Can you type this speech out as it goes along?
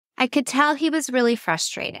I could tell he was really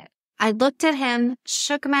frustrated. I looked at him,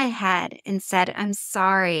 shook my head, and said, "I'm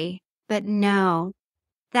sorry, but no,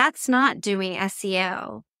 that's not doing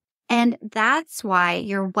SEO. And that's why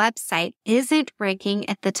your website isn't ranking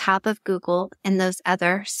at the top of Google and those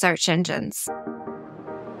other search engines."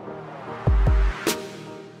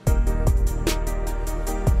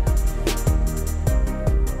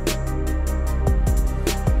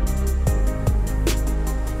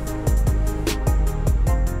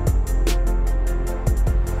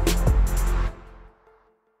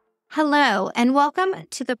 Hello, and welcome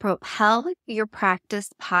to the Propel Your Practice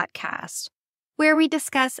podcast, where we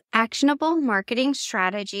discuss actionable marketing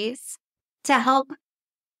strategies to help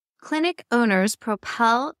clinic owners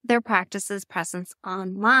propel their practice's presence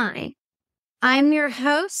online. I'm your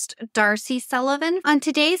host, Darcy Sullivan. On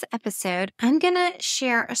today's episode, I'm going to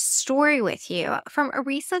share a story with you from a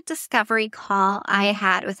recent discovery call I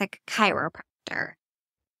had with a chiropractor.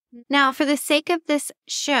 Now, for the sake of this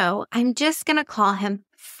show, I'm just going to call him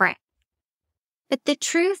Frank. But the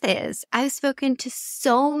truth is, I've spoken to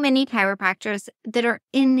so many chiropractors that are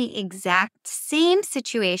in the exact same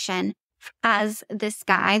situation as this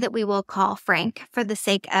guy that we will call Frank for the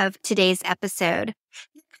sake of today's episode.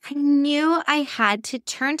 I knew I had to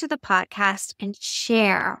turn to the podcast and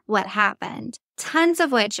share what happened, tons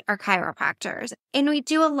of which are chiropractors, and we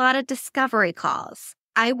do a lot of discovery calls.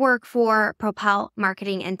 I work for Propel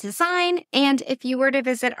Marketing Design, and if you were to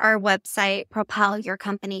visit our website,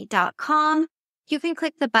 propelyourcompany.com, you can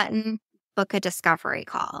click the button, book a discovery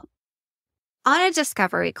call. On a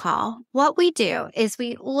discovery call, what we do is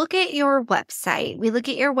we look at your website, we look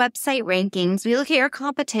at your website rankings, we look at your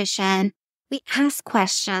competition, we ask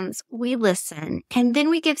questions, we listen, and then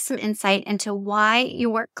we give some insight into why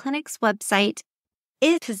your clinic's website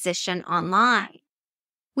is positioned online.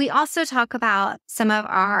 We also talk about some of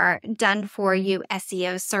our done-for-you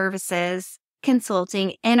SEO services,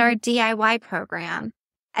 consulting, and our DIY program,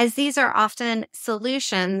 as these are often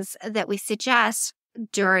solutions that we suggest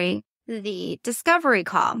during the discovery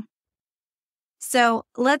call. So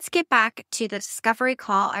let's get back to the discovery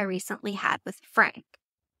call I recently had with Frank.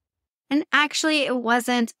 And actually, it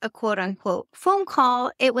wasn't a quote-unquote phone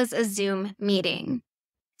call. It was a Zoom meeting.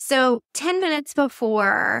 So 10 minutes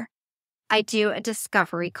before I do a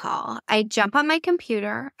discovery call, I jump on my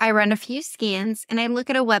computer, I run a few scans, and I look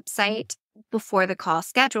at a website before the call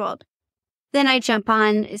scheduled. Then I jump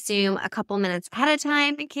on Zoom a couple minutes ahead of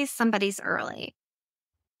time in case somebody's early.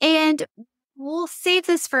 And we'll save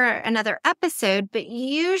this for another episode, but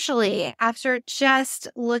usually after just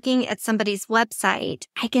looking at somebody's website,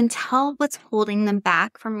 I can tell what's holding them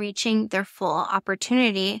back from reaching their full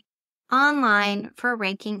opportunity online for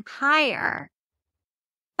ranking higher.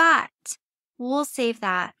 But we'll save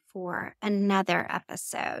that for another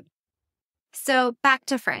episode. So back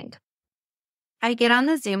to Frank. I get on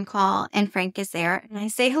the Zoom call and Frank is there and I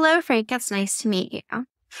say, "Hello, Frank, it's nice to meet you.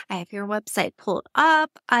 I have your website pulled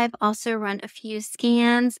up. I've also run a few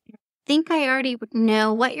scans. I think I already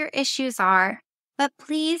know what your issues are, but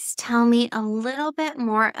please tell me a little bit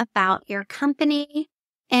more about your company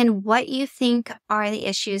and what you think are the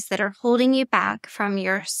issues that are holding you back from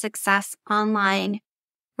your success online,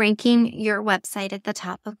 ranking your website at the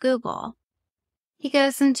top of Google." He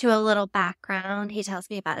goes into a little background. He tells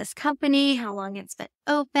me about his company, how long it's been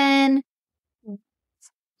open,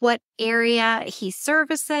 what area he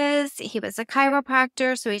services. He was a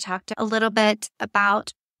chiropractor, so he talked a little bit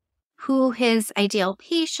about who his ideal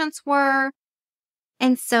patients were,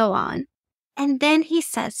 and so on. And then he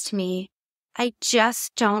says to me, "I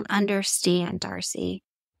just don't understand, Darcy.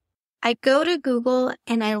 I go to Google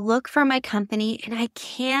and I look for my company and I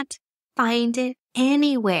can't find it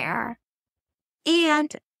anywhere.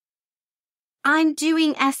 And I'm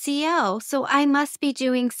doing SEO, so I must be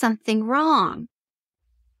doing something wrong."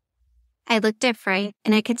 I looked at Frank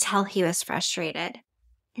and I could tell he was frustrated.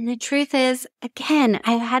 And the truth is, again,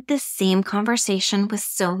 I've had this same conversation with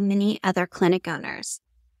so many other clinic owners.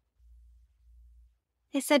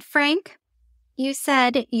 I said, "Frank, you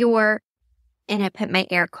said you're," and I put my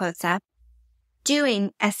air quotes up,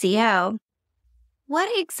 "doing SEO. What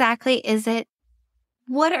exactly is it?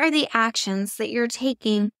 What are the actions that you're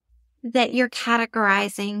taking that you're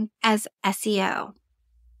categorizing as SEO?"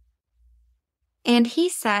 And he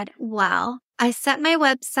said, "Well, I set my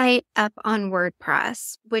website up on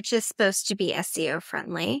WordPress, which is supposed to be SEO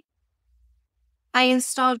friendly. I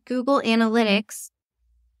installed Google Analytics.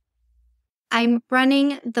 I'm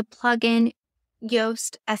running the plugin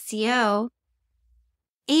Yoast SEO,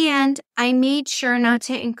 and I made sure not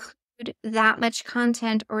to include that much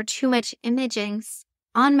content or too much images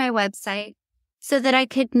on my website so that I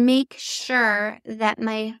could make sure that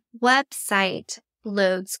my website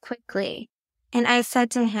loads quickly. And I said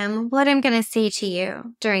to him, what I'm going to say to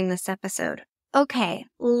you during this episode. Okay,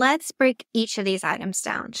 let's break each of these items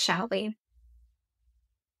down, shall we?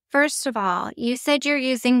 First of all, you said you're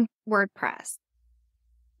using WordPress.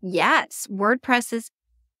 Yes, WordPress is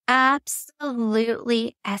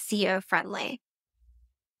absolutely SEO friendly.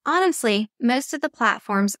 Honestly, most of the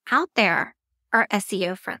platforms out there are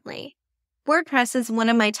SEO friendly. WordPress is one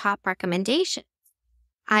of my top recommendations.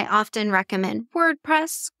 I often recommend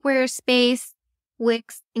WordPress, Squarespace,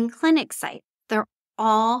 Wix, and Clinic Site. They're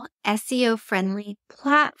all SEO-friendly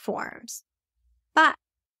platforms. But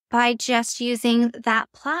by just using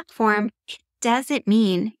that platform, it doesn't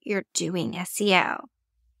mean you're doing SEO.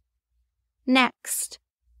 Next,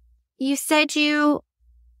 you said you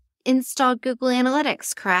installed Google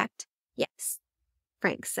Analytics, correct? Yes,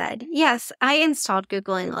 Frank said. Yes, I installed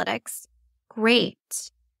Google Analytics.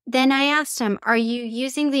 Great. Then I asked him, are you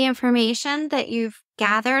using the information that you've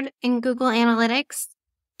gathered in Google Analytics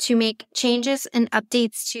to make changes and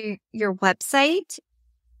updates to your website?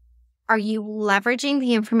 Are you leveraging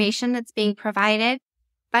the information that's being provided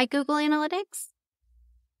by Google Analytics?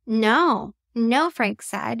 No, Frank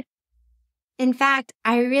said. In fact,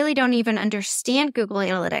 I really don't even understand Google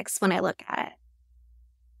Analytics when I look at it.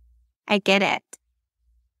 I get it.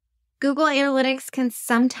 Google Analytics can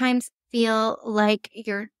sometimes feel like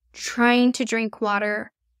you're trying to drink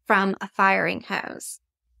water from a firing hose.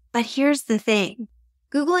 But here's the thing.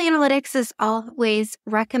 Google Analytics is always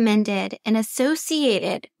recommended and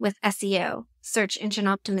associated with SEO, search engine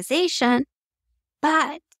optimization,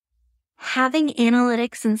 but having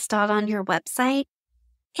analytics installed on your website,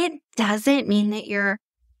 it doesn't mean that you're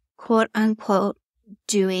quote unquote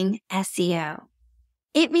doing SEO.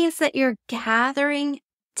 It means that you're gathering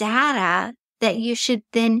data that you should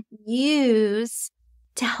then use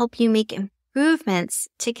to help you make improvements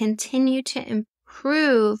to continue to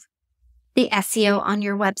improve the SEO on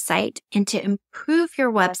your website and to improve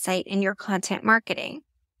your website and your content marketing.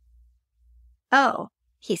 Oh,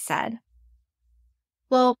 he said.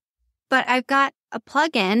 Well, but I've got a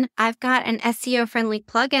plugin. I've got an SEO-friendly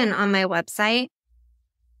plugin on my website.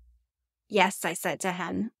 Yes, I said to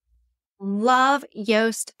him. Love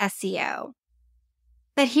Yoast SEO.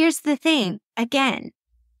 But here's the thing. Again,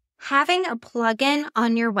 having a plugin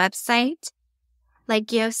on your website like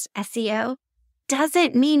Yoast SEO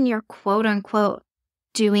doesn't mean you're quote unquote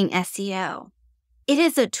doing SEO. It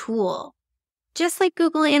is a tool, just like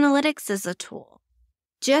Google Analytics is a tool,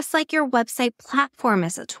 just like your website platform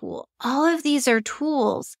is a tool. All of these are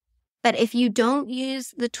tools, but if you don't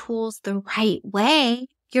use the tools the right way,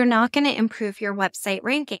 you're not going to improve your website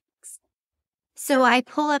rankings. So I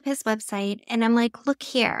pull up his website and I'm like, look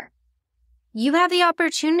here. You have the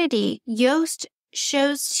opportunity. Yoast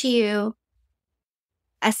shows to you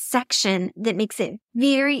a section that makes it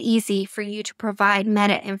very easy for you to provide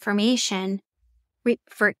meta information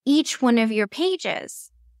for each one of your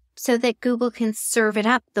pages so that Google can serve it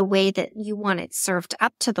up the way that you want it served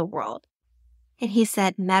up to the world. And he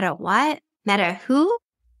said, meta what? Meta who?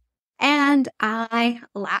 And I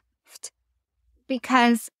laughed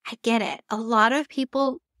because I get it. A lot of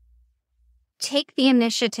people take the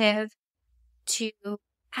initiative to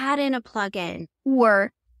add in a plugin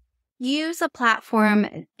or use a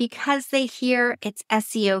platform because they hear it's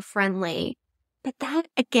SEO friendly. But that,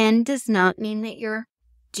 again, does not mean that you're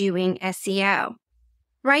doing SEO.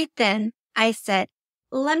 Right then, I said,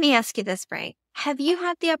 let me ask you this, Frank. Have you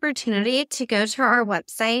had the opportunity to go to our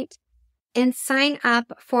website and sign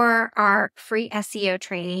up for our free SEO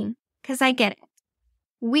training? Because I get it.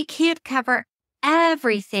 We can't cover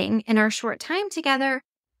everything in our short time together,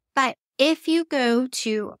 but if you go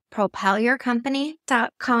to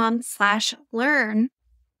propelyourcompany.com/learn,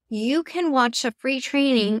 you can watch a free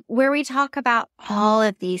training where we talk about all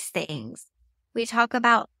of these things. We talk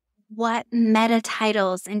about what meta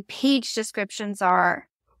titles and page descriptions are.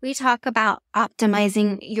 We talk about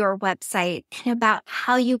optimizing your website and about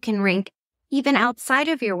how you can rank even outside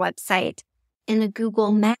of your website in the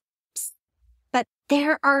Google Maps. But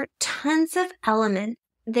there are tons of elements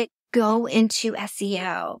that go into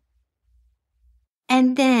SEO.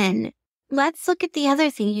 And then let's look at the other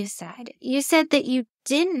thing you said. You said that you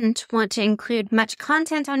didn't want to include much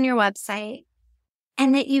content on your website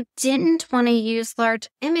and that you didn't want to use large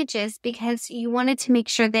images because you wanted to make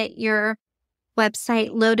sure that your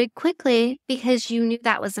website loaded quickly because you knew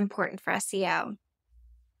that was important for SEO.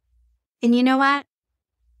 And you know what?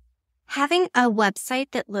 Having a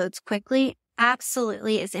website that loads quickly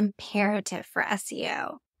absolutely is imperative for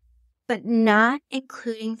SEO, but not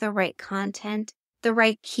including the right content, the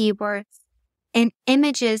right keywords, and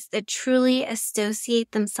images that truly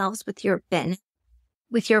associate themselves with your business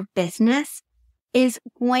is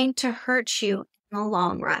going to hurt you in the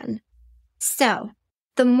long run. So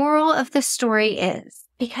the moral of the story is,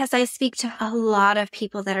 because I speak to a lot of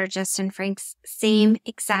people that are just in Frank's same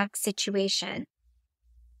exact situation,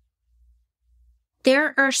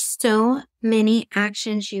 there are so many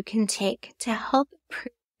actions you can take to help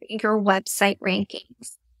improve your website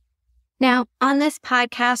rankings. Now, on this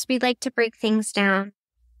podcast, we like to break things down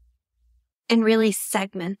and really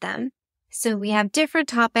segment them. So we have different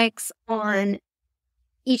topics on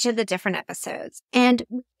each of the different episodes, and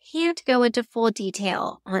we can't go into full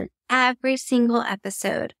detail on every single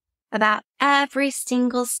episode about every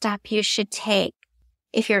single step you should take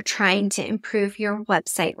if you're trying to improve your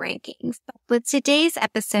website rankings. But with today's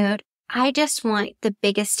episode, I just want the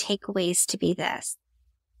biggest takeaways to be this.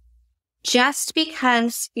 Just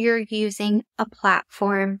because you're using a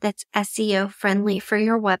platform that's SEO friendly for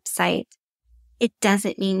your website, it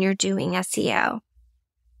doesn't mean you're doing SEO.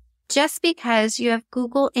 Just because you have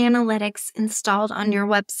Google Analytics installed on your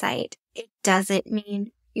website, it doesn't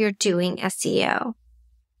mean you're doing SEO.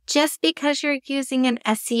 Just because you're using an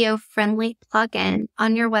SEO-friendly plugin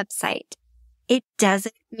on your website, it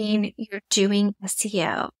doesn't mean you're doing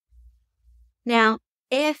SEO. Now,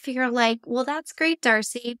 if you're like, well, that's great,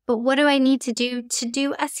 Darcy, but what do I need to do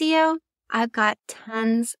SEO? I've got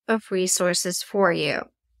tons of resources for you.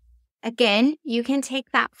 Again, you can take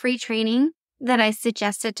that free training that I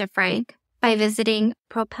suggested to Frank by visiting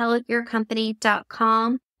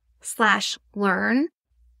propelyourcompany.com/learn,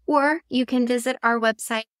 or you can visit our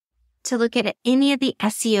website to look at any of the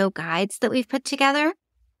SEO guides that we've put together.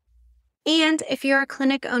 And if you're a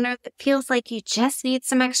clinic owner that feels like you just need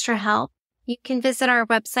some extra help, you can visit our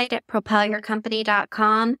website at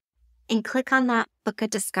propelyourcompany.com and click on that book a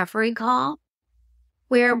discovery call,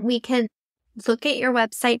 where we can look at your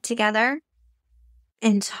website together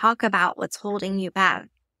and talk about what's holding you back.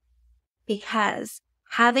 Because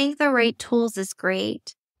having the right tools is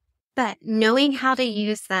great, but knowing how to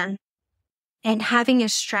use them and having a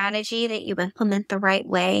strategy that you implement the right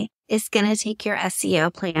way is going to take your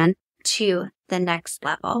SEO plan to the next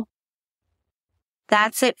level.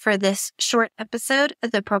 That's it for this short episode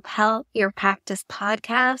of the Propel Your Practice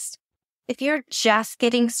podcast. If you're just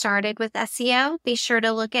getting started with SEO, be sure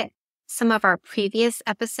to look at some of our previous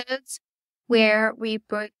episodes where we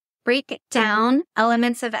break down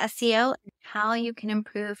elements of SEO and how you can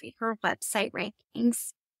improve your website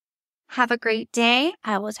rankings. Have a great day.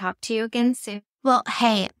 I will talk to you again soon. Well,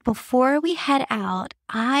 hey, before we head out,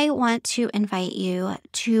 I want to invite you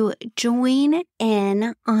to join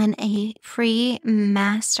in on a free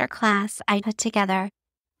masterclass I put together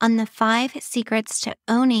on the 5 secrets to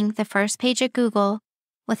owning the first page of Google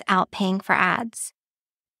without paying for ads.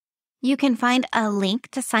 You can find a link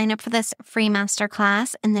to sign up for this free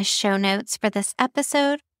masterclass in the show notes for this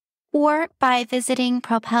episode, or by visiting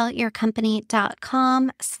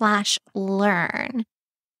propelyourcompany.com/learn.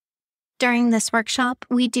 During this workshop,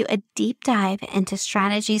 we do a deep dive into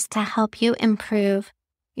strategies to help you improve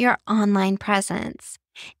your online presence,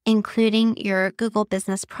 including your Google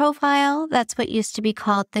Business Profile. That's what used to be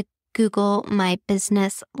called the Google My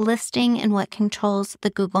Business listing and what controls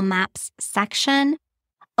the Google Maps section,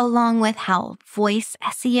 along with how voice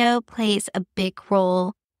SEO plays a big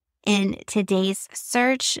role in today's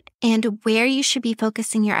search and where you should be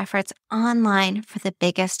focusing your efforts online for the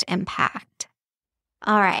biggest impact.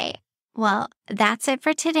 All right. Well, that's it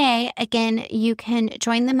for today. Again, you can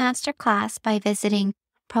join the masterclass by visiting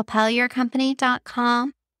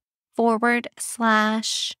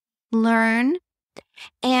propelyourcompany.com/learn.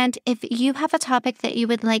 And if you have a topic that you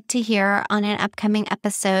would like to hear on an upcoming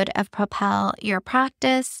episode of Propel Your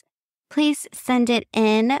Practice, please send it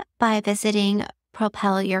in by visiting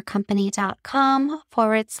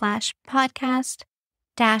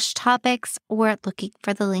propelyourcompany.com/podcast-topics or looking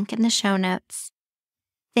for the link in the show notes.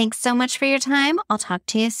 Thanks so much for your time. I'll talk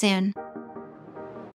to you soon.